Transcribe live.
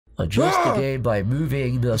Adjust the game by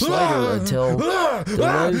moving the slider until the logo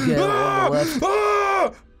on the left.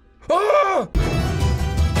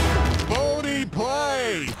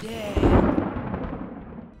 OneyPlays!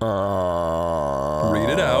 Read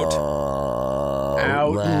it out.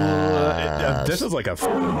 This is like a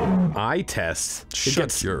eye test.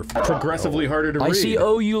 Shut your progressively harder to read. I see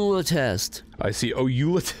Oula test. I see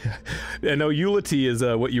Oulity. And Oulity is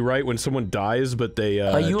what you write when someone dies, but they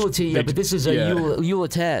Oulity, yeah, but this is a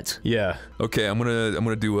Eulatat. Yeah. Okay, I'm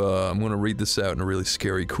gonna read this out in a really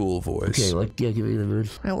scary, cool voice. Okay, like give me the mood.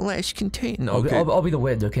 Outlast contains. No, okay. I'll be the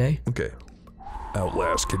wind, okay? Okay.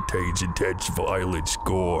 Outlast contains intense violence,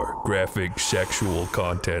 gore, graphic sexual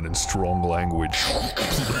content, and strong language.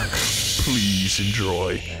 Please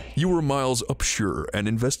enjoy. You were Miles Upshur, an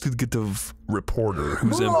investigative reporter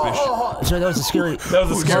whose ambition... Sorry, that was a scary... That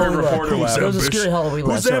was a scary reporter laugh. That was a scary Halloween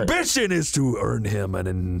laugh. Whose ambition is to earn him an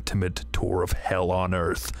intimate tour of hell on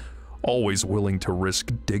Earth. Always willing to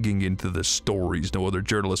risk digging into the stories no other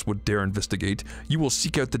journalist would dare investigate, you will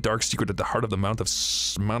seek out the dark secret at the heart of the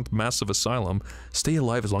Mount Massive Asylum. Stay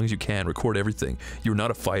alive as long as you can, record everything. You're not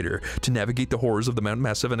a fighter. To navigate the horrors of the Mount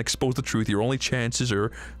Massive and expose the truth, your only choices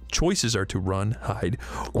are to run, hide,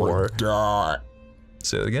 or die.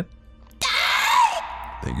 Say that again?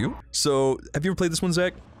 Thank you. So, have you ever played this one,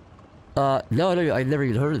 Zach? No, I never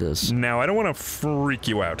even heard of this. Now, I don't want to freak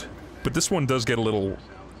you out, but this one does get a little...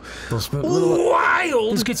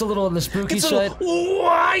 wild! This gets a little on the spooky side.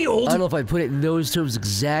 Wild! I don't know if I'd put it in those terms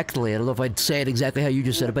exactly. I don't know if I'd say it exactly how you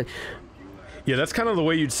just said it, but... Yeah, that's kind of the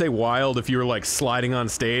way you'd say wild if you were, like, sliding on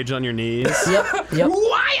stage on your knees. Yep.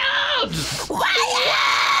 Wild!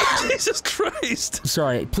 Wild! Jesus Christ!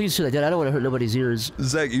 Sorry, please say that. I don't want to hurt nobody's ears.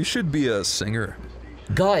 Zach, you should be a singer.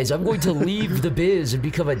 Guys, I'm going to leave the biz and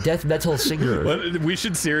become a death metal singer. We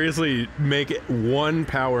should seriously make one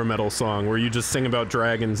power metal song where you just sing about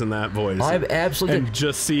dragons in that voice. I'm absolutely... And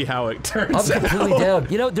just see how it turns out. I'm completely down.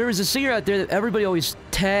 You know, there is a singer out there that everybody always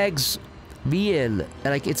tags me in,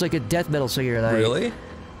 and it's like a death metal singer, and Really?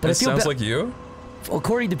 But that sounds like you?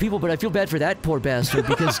 According to people, but I feel bad for that poor bastard,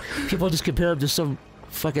 because people just compare him to some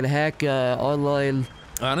fucking hack online...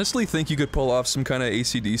 I honestly think you could pull off some kind of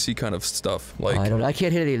AC/DC kind of stuff. Like I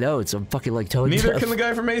can't hit any notes. I'm fucking like tone Neither deaf. can the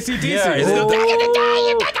guy from AC/DC. Yeah,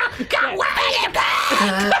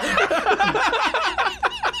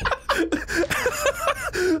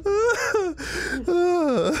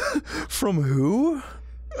 from who?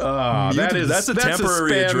 That's a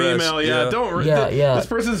temporary spam address. email. Yeah, don't. Yeah. This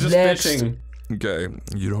person's just fishing. Okay,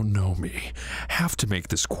 you don't know me. Have to make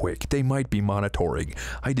this quick. They might be monitoring.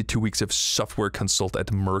 I did 2 weeks of software consult at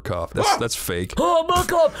Murkoff. That's fake. Oh,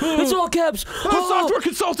 Murkoff! It's all caps! Software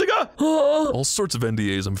consulting! All sorts of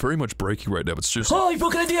NDAs. I'm very much breaking right now. It's just... Oh, you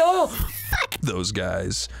broke an NDA! Fuck those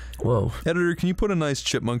guys. Whoa. Editor, can you put a nice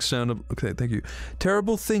chipmunk sound up? Okay, thank you.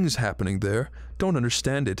 Terrible things happening there. Don't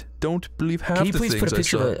understand it. Don't believe half the things I saw. Can you please put a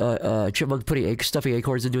picture of a chipmunk stuffing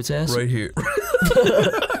acorns into its ass? Right here.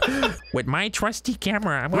 With my trusty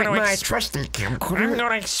camera, I'm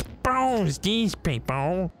gonna expose these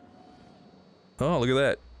people. Oh, look at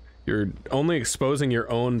that. You're only exposing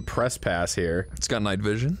your own press pass here. It's got night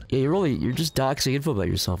vision. Yeah, you're just doxing info about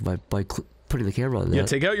yourself by putting the camera on that. Yeah,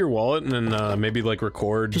 take out your wallet and then maybe like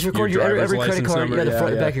record. Just record your every credit card. Number. Yeah, the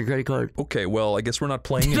front and back of your credit card. Okay, well, I guess we're not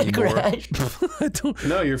playing anymore. I don't.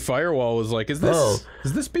 No, your firewall was like, is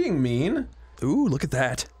this being mean? Ooh, look at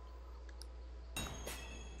that.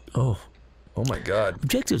 Oh. Oh my God.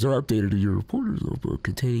 Objectives are updated in your reporter's notebook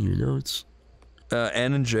containing your notes.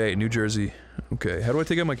 N and J, New Jersey. Okay, how do I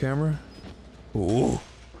take out my camera? Ooh.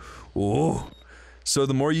 Ooh. So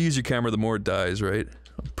the more you use your camera, the more it dies, right?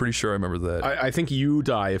 I'm pretty sure I remember that. I think you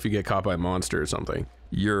die if you get caught by a monster or something.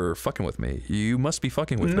 You're fucking with me. You must be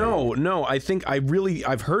fucking with me. No, I think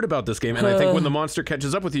I've heard about this game, and I think when the monster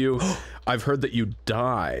catches up with you, I've heard that you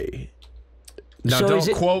die. Now, so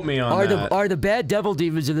don't quote me on that. Are the bad devil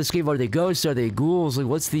demons in this game, are they ghosts, are they ghouls? Like,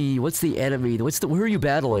 what's the enemy? Who are you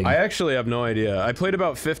battling? I actually have no idea. I played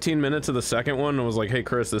about 15 minutes of the second one and was like, hey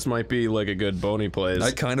Chris, this might be like a good OneyPlays.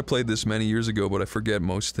 I kind of played this many years ago, but I forget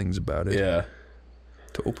most things about it. Yeah.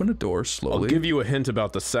 To open a door slowly. I'll give you a hint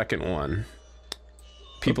about the second one.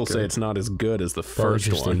 People say it's not as good as the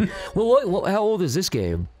first one. Well, how old is this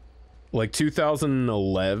game? Like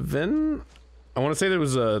 2011? I want to say there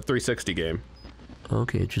was a 360 game.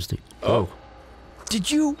 Okay, interesting. Oh. Did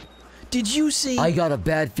you see? I got a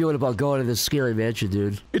bad feeling about going to this scary mansion,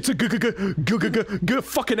 dude. It's a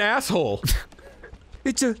fucking asshole.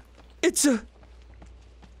 It's a.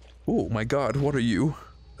 Oh my God, what are you?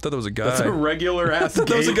 I thought that was a guy. That's a regular ass gate.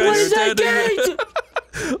 What is that gate?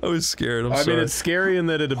 I was scared. I'm I sorry. mean, it's scary in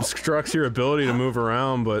that it obstructs your ability to move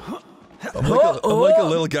around, but I'm like a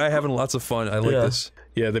little guy having lots of fun. I like this.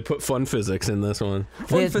 yeah, they put fun physics in this one.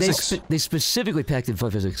 Fun physics. They specifically packed in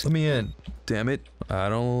fun physics. Let me in. Damn it. I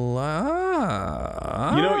don't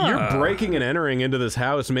You know, you're breaking and entering into this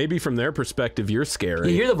house. Maybe from their perspective, you're scary.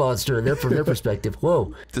 Yeah, you're the monster, and from their perspective.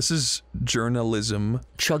 Whoa. This is journalism.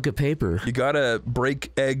 Chunk of paper. You gotta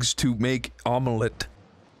break eggs to make omelet.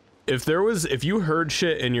 If you heard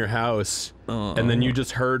shit in your house, and then you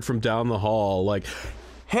just heard from down the hall, like,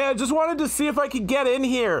 hey, I just wanted to see if I could get in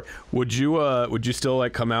here. Would you still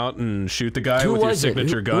like come out and shoot the guy with your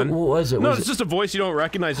signature gun? Who was it? No, it's just a voice you don't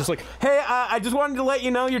recognize. Just like, hey, I just wanted to let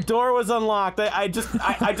you know your door was unlocked. I just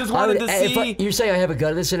wanted to see. You're saying I have a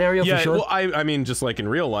gun in this scenario for sure? Well, I mean, just like in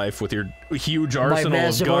real life with your huge arsenal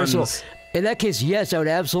of guns. Arsenal. In that case, yes, I would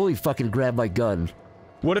absolutely fucking grab my gun.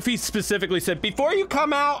 What if he specifically said, before you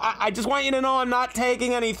come out, I just want you to know I'm not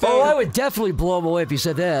taking anything? Oh, I would definitely blow him away if he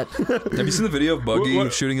said that. Have you seen the video of Buggy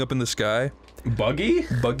shooting up in the sky? Buggy?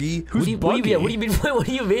 Buggy? Who's Buggy? What do you mean? What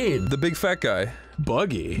do you mean? The big fat guy.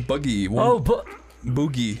 Buggy? Buggy.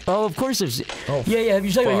 Boogie. Oh, of course there's... Oh, yeah, have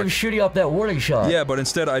you talking about him shooting up that warning shot? Yeah, but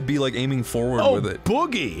instead I'd be like aiming forward with it.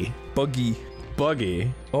 Boogie! Buggy.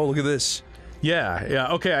 Buggy. Oh, look at this. Yeah,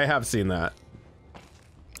 okay, I have seen that.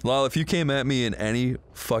 Lyle, if you came at me in any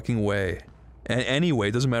fucking way, and any way,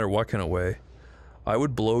 doesn't matter what kind of way, I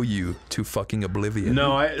would blow you to fucking oblivion.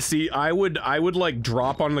 No, I would like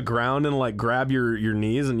drop on the ground and like grab your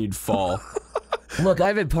knees and you'd fall. Look,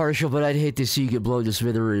 I'm impartial, but I'd hate to see you get blown to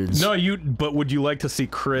smithereens. No, but would you like to see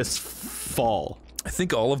Chris fall? I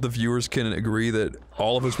think all of the viewers can agree that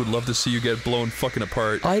all of us would love to see you get blown fucking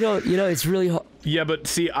apart. I don't, you know, it's really hard. Yeah, but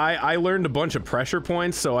see, I learned a bunch of pressure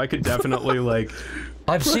points, so I could definitely like...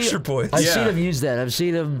 I've seen him use that. I've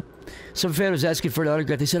seen him. Some fan was asking for an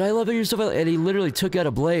autograph. They said, "I love your stuff," and he literally took out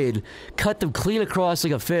a blade, cut them clean across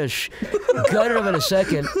like a fish, gutted them in a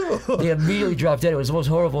second. They immediately dropped dead. It was the most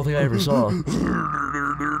horrible thing I ever saw.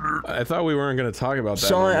 I thought we weren't going to talk about that.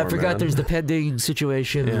 Sorry, anymore, I forgot. man. There's the pending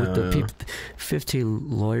situation with the people, 15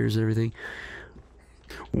 lawyers and everything.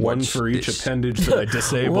 One for each appendage that I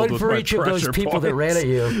disabled. One with for my each of those people points. that ran at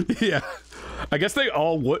you. Yeah. I guess they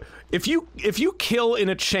all would. If you kill in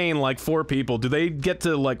a chain like 4 people, do they get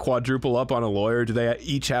to like quadruple up on a lawyer? Do they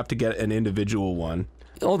each have to get an individual one?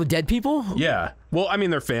 All the dead people? Yeah. Well, I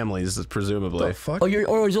mean, their families, presumably. The fuck? Oh,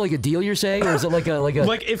 or is it like a deal you're saying, or is it like a like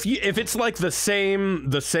if it's like the same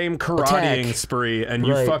karateing spree, and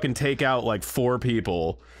you fucking take out like 4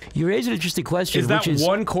 people? You raise an interesting question. Is that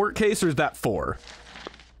one court case or is that 4?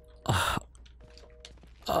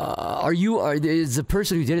 Is the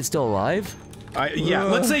person who did it still alive? Yeah,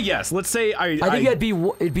 let's say yes. Let's say I think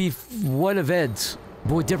it'd be one event,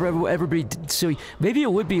 but with different everybody. So maybe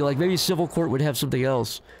it would be like maybe civil court would have something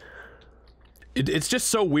else. It's just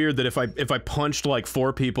so weird that if I punched like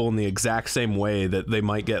 4 people in the exact same way, that they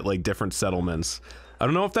might get like different settlements. I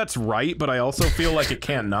don't know if that's right, but I also feel like it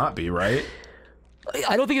can't not be right.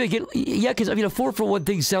 I don't think they get because I mean a 4-for-1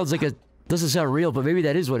 thing sounds like doesn't sound real, but maybe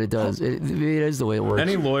that is what it does. Maybe it is the way it works.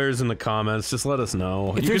 Any lawyers in the comments, just let us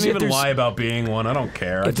know. You can even lie about being one. I don't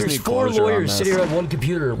care. If there's 4 lawyers sitting around one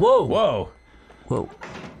computer, whoa.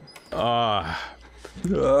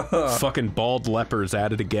 Fucking bald lepers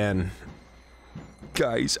at it again.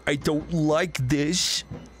 Guys, I don't like this.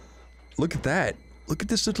 Look at that. Look at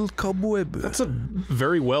this little cobweb. That's a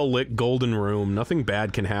very well lit golden room. Nothing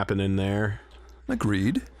bad can happen in there.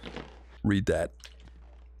 Agreed. Read that.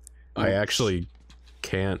 I actually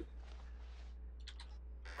can't.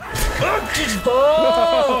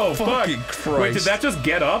 Oh, fucking Christ. Wait, did that just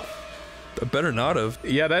get up? I better not have.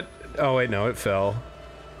 Yeah, that... Oh, wait, no, it fell.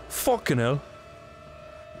 Fucking hell.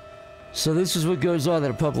 So this is what goes on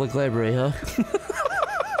in a public library, huh?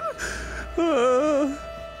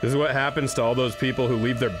 This is what happens to all those people who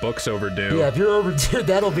leave their books overdue. Yeah, if you're overdue,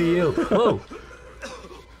 that'll be you. Whoa.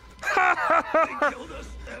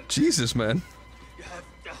 Jesus, man.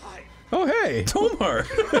 Oh, hey! Tomar!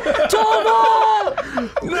 Tomar!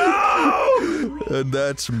 No! And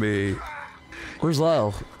that's me. Where's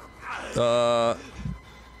Lyle?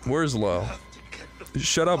 Where's Lyle?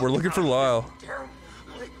 Shut up, we're looking for Lyle.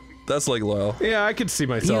 That's like Lyle. Yeah, I could see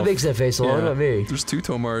myself. He makes that face, Lyle, not me. There's 2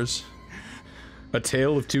 Tomars. A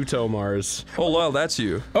tale of 2 Tomars. Oh, Lyle, that's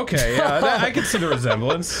you. Okay, yeah, I can see the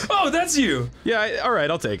resemblance. Oh, that's you! Yeah,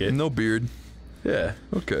 alright, I'll take it. No beard. Yeah.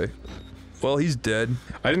 Okay. Well, he's dead.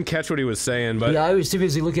 I didn't catch what he was saying, but... Yeah, I was too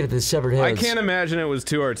busy looking at the severed heads. I can't imagine it was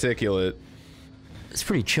too articulate. It's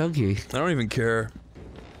pretty chunky. I don't even care.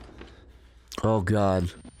 Oh, God.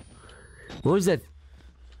 What was that?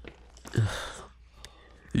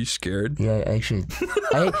 Are you scared? Yeah, actually.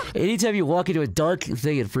 Anytime you walk into a dark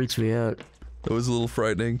thing, it freaks me out. That was a little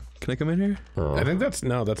frightening. Can I come in here? Oh. I think that's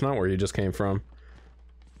not where you just came from.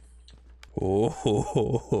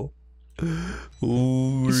 Oh.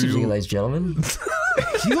 Ooh, He seems like a nice gentleman.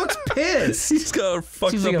 He looks pissed. He's got a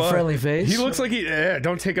fucked Seems up like a eye. friendly face. He looks like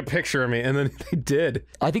don't take a picture of me, and then he did.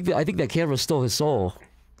 I think that camera stole his soul.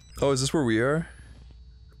 Oh, is this where we are?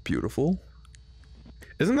 Beautiful.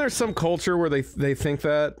 Isn't there some culture where they think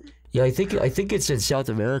that? Yeah, I think it's in South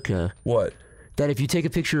America. What? That if you take a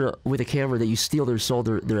picture with a camera, that you steal their soul,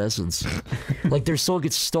 their essence. Like their soul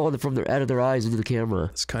gets stolen from out of their eyes into the camera.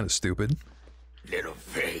 It's kind of stupid. Little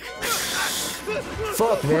pig.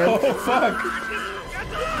 Fuck, man. Oh fuck!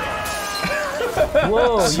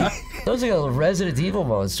 Whoa, that was like a Resident Evil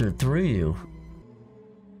monster through you.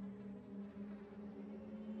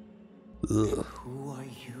 Ugh. Who are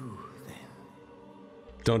you then?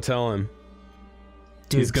 Don't tell him.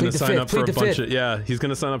 Dude, He's gonna sign up for a bunch of he's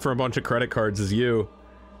gonna sign up for a bunch of credit cards as you.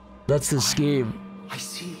 That's the scheme. I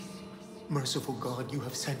see. Merciful God, you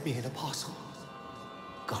have sent me an apostle.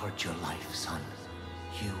 Guard your life, son.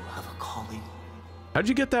 You have a calling. How'd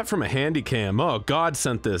you get that from a handy cam? Oh, God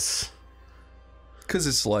sent this. Cause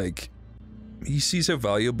it's like, he sees how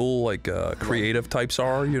valuable like creative types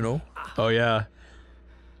are, you know. Oh yeah.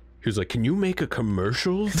 He was like, "Can you make a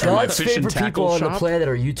commercial for my God's fish and favorite people tackle on the shop?" planet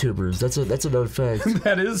are YouTubers. That's a known fact.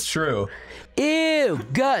 That is true. Ew,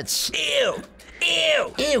 guts. Ew.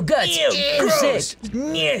 Ew. Ew, guts. Ew. Gross. Sick.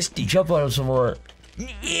 Nasty. Jump on him some more.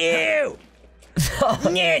 Ew.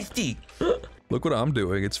 Nasty. Look what I'm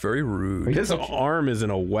doing. It's very rude. His arm is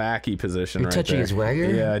in a wacky position right touching there. his wagger?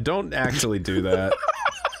 Yeah, don't actually do that.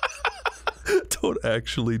 Don't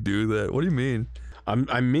actually do that. What do you mean?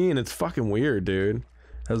 I mean, it's fucking weird, dude.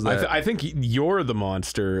 How's that? I think you're the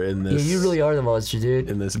monster in this. Yeah, you really are the monster, dude.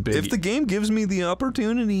 in this big. If the game gives me the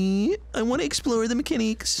opportunity, I want to explore the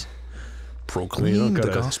mechanics. Proclaim the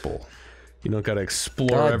gospel. You don't gotta explore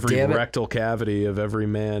God every damn it. rectal cavity of every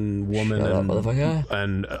man, woman, Shut up, motherfucker.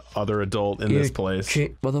 and other adult in this place.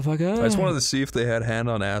 Shit, motherfucker. I just wanted to see if they had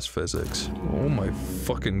hand-on-ass physics. Oh my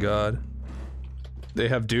fucking god. They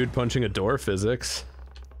have dude punching a door physics.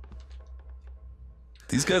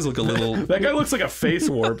 These guys look a little... That guy looks like a face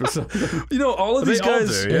warp or something. You know, all of these They all guys...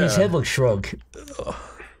 do, And his yeah. head looks shrunk.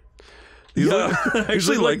 These Yeah, look- I These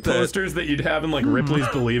actually look like that. posters that you'd have in like Ripley's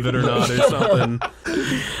Believe It or Not or something.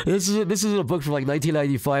 This is a book from like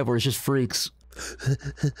 1995 where it's just freaks.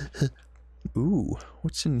 Ooh,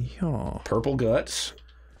 what's in here? Purple guts.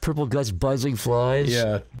 Purple guts, buzzing flies.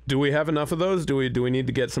 Yeah. Do we have enough of those? Do we need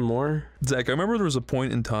to get some more? Zach, I remember there was a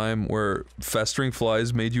point in time where festering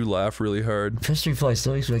flies made you laugh really hard. Festering flies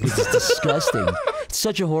still makes me like it's disgusting. It's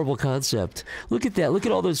such a horrible concept. Look at that. Look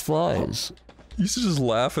at all those flies. You used to just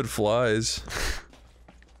laugh at flies.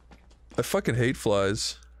 I fucking hate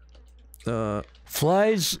flies.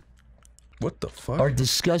 Flies What the fuck? are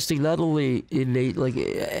disgusting, not only innate, like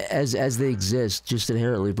as they exist just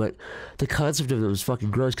inherently, but the concept of them is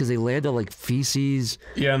fucking gross because they land on like feces.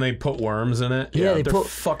 Yeah, and they put worms in it. Yeah, they they're put-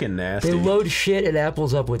 fucking nasty. They load shit and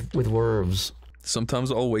apples up with worms.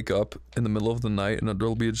 Sometimes I'll wake up in the middle of the night and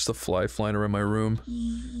there'll be just a fly flying around my room.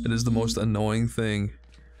 It is the most annoying thing.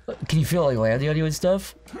 Can you feel it, like landing on you and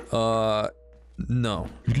stuff? No.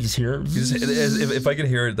 You can just hear it. If I can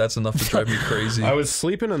hear it, that's enough to drive me crazy. I was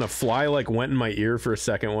sleeping and a fly like went in my ear for a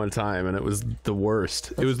second one time and it was the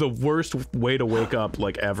worst. It was the worst way to wake up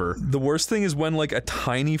like ever. The worst thing is when like a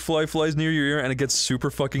tiny fly flies near your ear and it gets super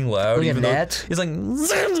fucking loud. Like a even though gnat? it's like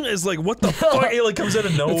it's like what the fuck? It like comes out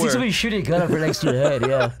of It's like nowhere somebody shooting a gun up right next to your head,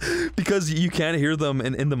 yeah. because you can't hear them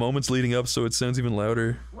in the moments leading up, so it sounds even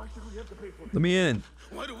louder. Let me in.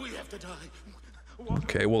 Why do we have to die?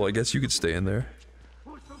 Okay, well I guess you could stay in there.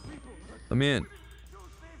 Let me in.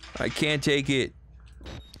 I can't take it.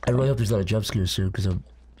 I really hope there's not a jump scare soon because I'm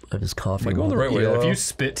just coughing. Am I going the right way? Yeah, if Hello? you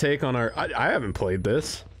spit take on our... I haven't played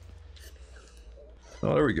this.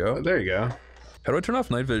 Oh, there we go. There you go. How do I turn off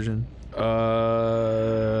night vision?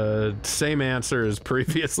 Same answer as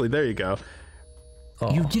previously. There you go.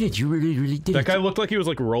 You did it. You really did That it. guy looked like he was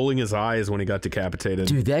like rolling his eyes when he got decapitated.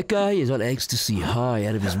 Dude, that guy is on ecstasy high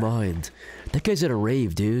out of his mind. That guy's at a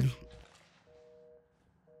rave, dude.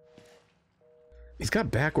 He's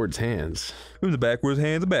got backwards hands. The backwards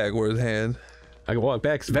hand, the backwards hand. I can walk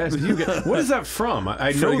back as fast as you get. What is that from?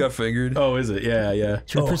 I know. Freddy got fingered. Oh, is it? Yeah, yeah.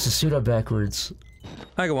 Try to push the suit on backwards.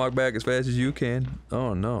 I can walk back as fast as you can.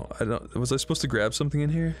 Oh no, I don't. Was I supposed to grab something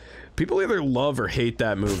in here? People either love or hate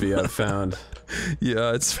that movie. I've found.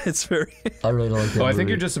 Yeah, it's very. I really don't like that Oh, I movie. think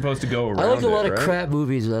you're just supposed to go around. I like a lot it, of right? crap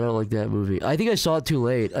movies, and I don't like that movie. I think I saw it too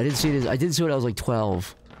late. I didn't see it. I didn't see it when I was like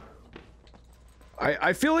 12.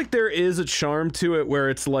 I feel like there is a charm to it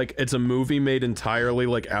where it's like it's a movie made entirely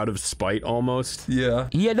like out of spite almost. Yeah.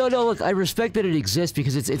 Yeah, no, look, I respect that it exists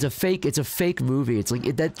because it's a fake movie. It's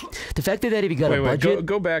like that the fact that that even got a budget.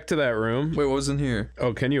 Go back to that room. Wait, what was in here?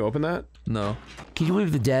 Oh, can you open that? No. Can you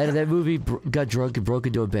believe the dad in that movie got drunk and broke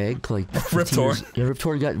into a bank? Like Rip Torn. Yeah, Rip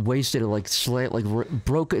Torn got wasted and like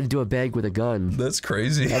broke into a bank with a gun. That's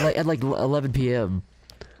crazy. At like 11 p.m.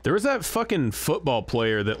 There was that fucking football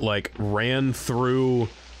player that like ran through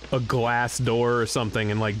a glass door or something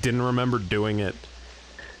and like didn't remember doing it.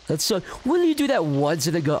 That's so. When you do that once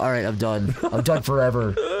and then go, all right, I'm done. I'm done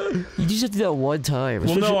forever. You just have to do that one time.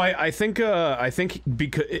 Well, no, I think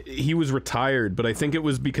because he was retired, but I think it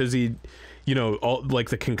was because he, you know, all like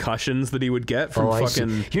the concussions that he would get from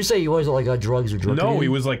fucking. You're saying he wasn't like on drugs or drunk? No, he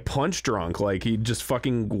was like punch drunk. Like he just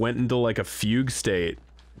fucking went into like a fugue state.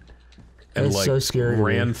 And that's like so scary.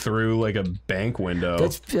 Ran through like a bank window.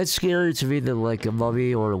 That's scarier to me than like a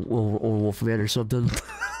mummy or Wolfman or something.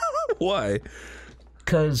 Why?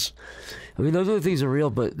 Because, I mean, those other things are real,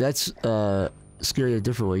 but that's scary in a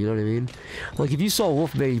different way. You know what I mean? Like if you saw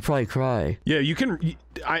Wolfman, you'd probably cry. Yeah, you can.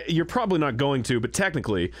 You're probably not going to, but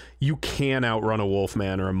technically, you can outrun a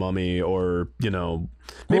Wolfman or a mummy or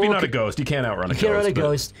maybe not a ghost. You can't outrun a ghost. You can't outrun a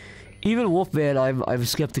ghost. Even Wolfman, I'm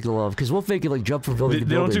skeptical of, because Wolfman can like jump from building to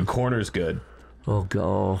building. They don't do corners good. Oh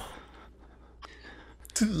god.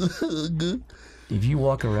 If you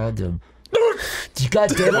walk around him, God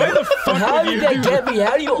damn it! How do you get me?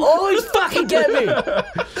 How do you always fucking get me?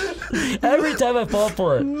 Every time I fall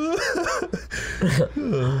for it.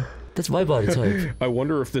 That's my body type. I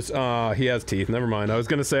wonder if this. He has teeth. Never mind. I was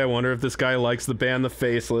gonna say I wonder if this guy likes the band The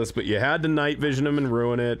Faceless, but you had to night vision him and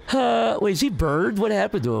ruin it. Wait, is he burned? What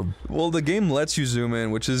happened to him? Well, the game lets you zoom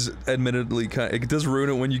in, which is admittedly it does ruin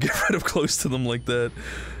it when you get right up close to them like that.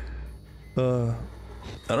 I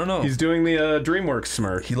don't know. He's doing the DreamWorks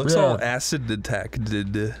smirk. He looks all acid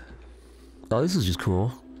detected. Oh, this is just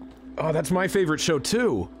cool. Oh, that's my favorite show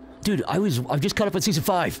too. Dude, I've just caught up on season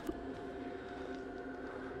 5.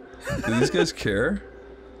 Do these guys care?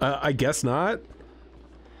 I guess not.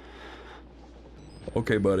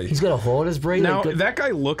 Okay, buddy. He's got a hole in his brain. Now, that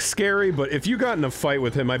guy looks scary, but if you got in a fight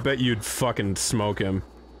with him, I bet you'd fucking smoke him.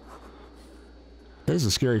 That is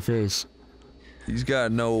a scary face. He's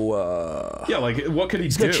got no, Yeah, like, what could he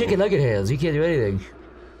do? He's got chicken nugget hands. He can't do anything.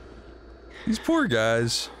 These poor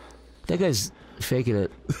guys. That guy's faking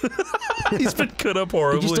it. He's been cut up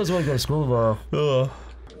horribly. He just doesn't want to go to school tomorrow.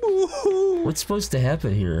 What's supposed to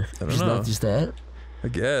happen here? I don't know. Not just that? I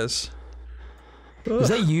guess. Is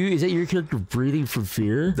that you? Is that your character breathing from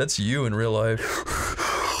fear? That's you in real life.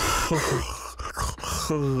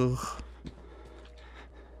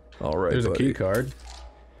 Alright, There's buddy. a key card.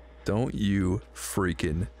 Don't you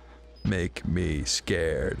freaking make me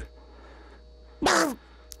scared.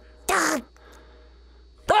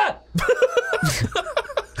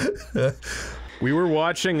 We were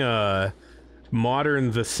watching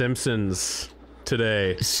modern The Simpsons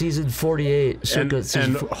today. Season 48.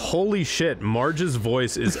 And holy shit, Marge's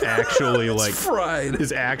voice is actually like fried.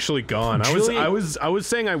 Is actually gone. I was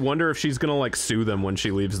saying I wonder if she's gonna like sue them when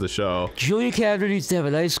she leaves the show. Julia Cavner needs to have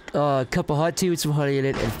a nice cup of hot tea with some honey in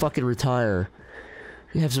it and fucking retire.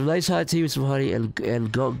 You have some nice hot tea with some honey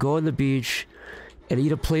and go on the beach and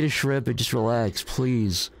eat a plate of shrimp and just relax,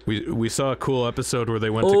 please. We saw a cool episode where they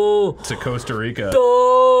went to Costa Rica.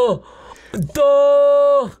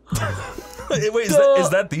 Wait, is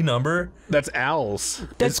that the number? That's Owls.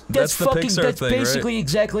 That's the fucking. Pixar That's thing, basically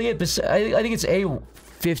exactly it. But I think it's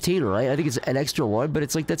A15, right? I think it's an extra one, but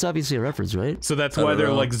it's like that's obviously a reference, right? So that's why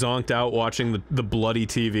they're like zonked out watching the bloody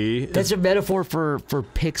TV. That's a metaphor for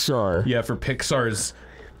Pixar. Yeah, for Pixar's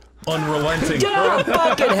unrelenting. Oh,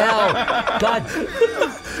 fucking hell! God,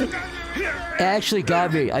 it actually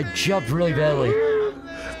got me. I jumped really badly.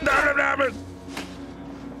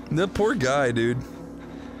 The poor guy, dude.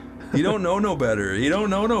 You don't know no better. You don't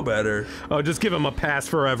know no better. Oh, just give him a pass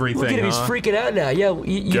for everything. Look at him, he's freaking out now. Yeah,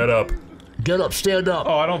 Get up. Get up, stand up.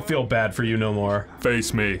 Oh, I don't feel bad for you no more.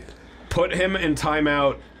 Face me. Put him in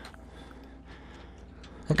timeout.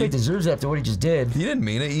 That guy deserves after what he just did. He didn't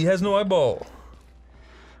mean it. He has no eyeball.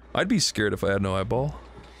 I'd be scared if I had no eyeball.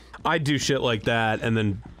 I'd do shit like that, and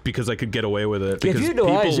then because I could get away with it. Yeah, Because if you had no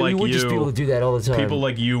eyes, like you would just be able to do that all the time. People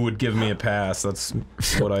like you would give me a pass. That's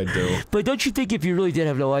what I do. But don't you think if you really did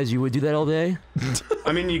have no eyes, you would do that all day?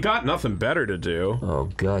 I mean, you got nothing better to do. Oh,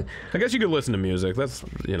 God. I guess you could listen to music. That's,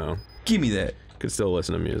 Give me that. You could still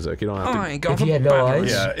listen to music. You don't have to. If you had no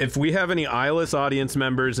eyes? Yeah, if we have any eyeless audience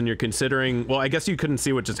members and you're considering, well, I guess you couldn't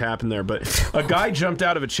see what just happened there, but a guy jumped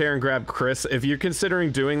out of a chair and grabbed Chris. If you're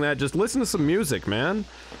considering doing that, just listen to some music, man.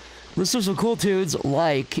 Listen to some cool tunes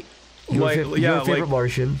like your favorite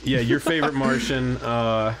Martian. Yeah, your favorite Martian.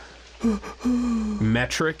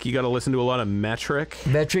 Metric. You got to listen to a lot of Metric.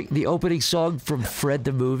 Metric, the opening song from Fred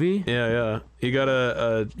the movie. Yeah. You got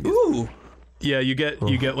a Ooh. Yeah, you get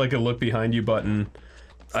like a look behind you button.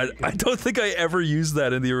 I don't think I ever used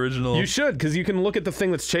that in the original. You should, because you can look at the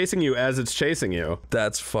thing that's chasing you as it's chasing you.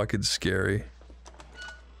 That's fucking scary.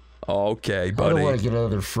 Okay, buddy. I don't want to get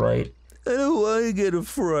another fright. I don't want to get a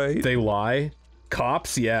fright. They lie?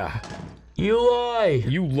 Cops? Yeah. You lie!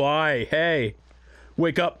 You lie. Hey.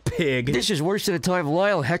 Wake up, pig. This is worse than the time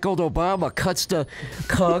Lyle heckled Obama, cuts to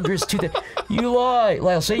Congress to the... You lie!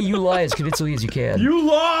 Lyle, say you lie as convincingly as you can. You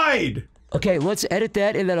lied! Okay, let's edit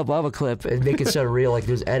that in that Obama clip and make it sound real, like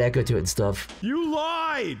there's add echo to it and stuff. You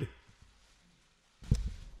lied!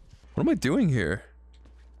 What am I doing here?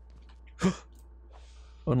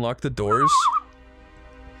 Unlock the doors?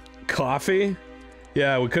 Coffee?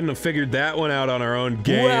 Yeah, we couldn't have figured that one out on our own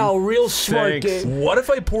game. Wow, real smart Thanks. game. What if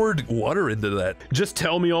I poured water into that? Just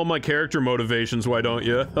tell me all my character motivations, why don't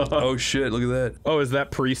you? Oh shit, look at that. Oh, is that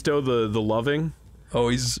Presto the loving? Oh,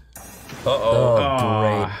 he's... Oh,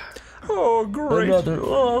 Uh-oh. great. Oh, great. Another,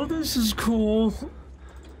 oh, this is cool.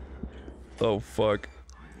 Oh, fuck.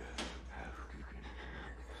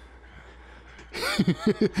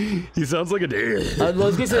 He sounds like a dude. I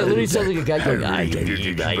was gonna say, it literally sounds like a guy going,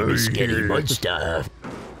 I'm a skinny monster.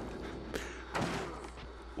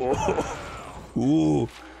 Ooh.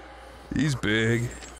 He's big.